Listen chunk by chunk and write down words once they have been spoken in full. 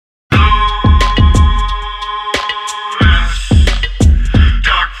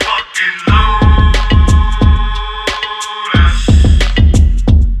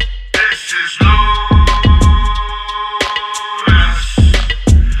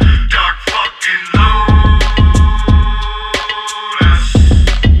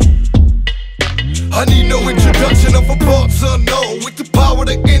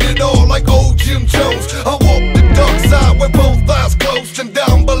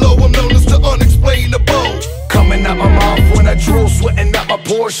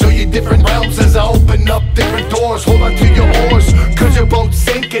pores, show you different realms as I open up different doors. Hold on to your oars, cause your boat's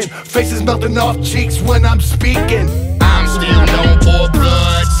sinking. Faces melting off cheeks when I'm speaking. I'm still known for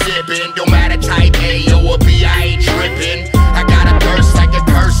blood sipping. No matter type A or B, I ain't tripping. I got a thirst like a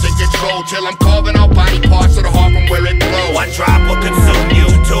curse and control, till I'm carving out body parts of the heart from where it flows. One drop will consume you,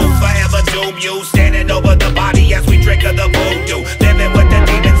 two forever doom you. Standing over the body as we drink of the voodoo. Living with the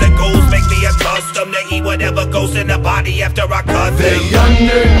demons and ghouls make me accustomed to eat whatever goes in the body after I cut them. They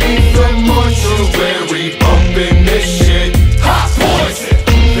underneath the mortuary, pumping this shit, hot poison.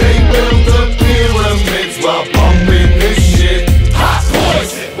 They build the pyramids while pumping this shit, hot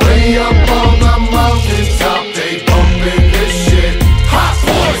poison. Way up on the mountaintop, they pumping this shit, hot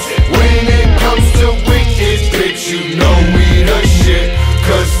poison. When it comes to wicked, bitch, you know we the shit,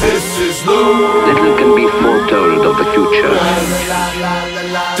 cause this is loot. Little can be foretold of the future,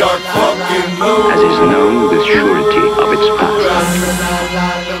 Dark fucking loot, as is known with surety of its past.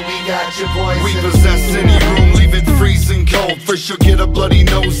 we possess any room, leave it freezing cold. First you'll get a bloody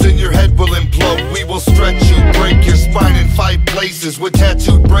nose and your head will implode. We will stretch you, break your spine in 5 places, with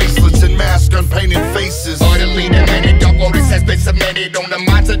tattooed bracelets and mask on painted faces. Utterly demented, dark lotus has been cemented on the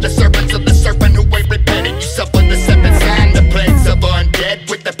minds of the serpents of the serpent who ain't repented. You suffer the 7th sign, the plagues of undead,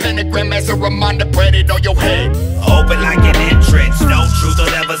 with the pentagram as a reminder printed on your head. Open like an entrance, no truth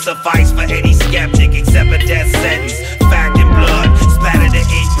will ever suffice for any skeptic except a death sentence. Fact and blood, splatter the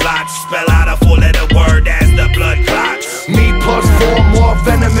ink blots, spell out a 4-letter word as the blood clots. Me plus 4 more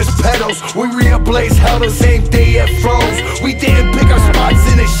venomous petals. We reablaze hell the same day it froze. We didn't pick our spots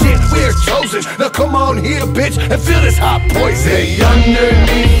in this shit, we are chosen. Now come on here, bitch, and feel this hot poison. They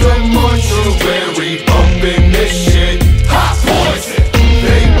underneath the mortuary, pumping this shit, hot poison.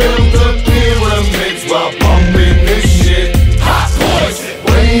 They build the pyramids while pumping this shit, hot poison.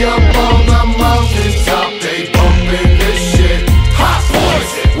 Way up on the mountaintop, they pumping this shit, hot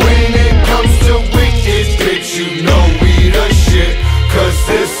poison. When it comes to wicked, bitch, you know we the shit, cause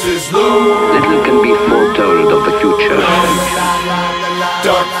this is loot. Little can be foretold of the future,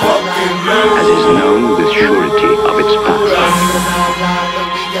 Dark fucking loot, as is known with surety of its past.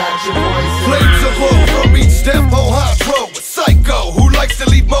 Flames of hope from each tempo, hydro, a psycho who likes to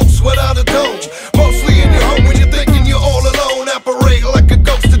leave most without a dome. Mostly in your home when you're thinking you're all alone. Apparate like a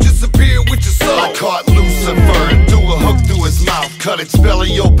ghost to disappear with your soul. I caught Lucifer and threw a hook through his mouth, cut its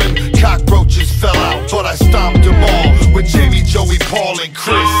belly open, cockroaches fell out, but I stomped them all with Jamie, Joey, Paul, and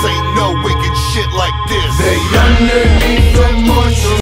Chris. Ain't no wicked shit like this. They underneath the mortuary.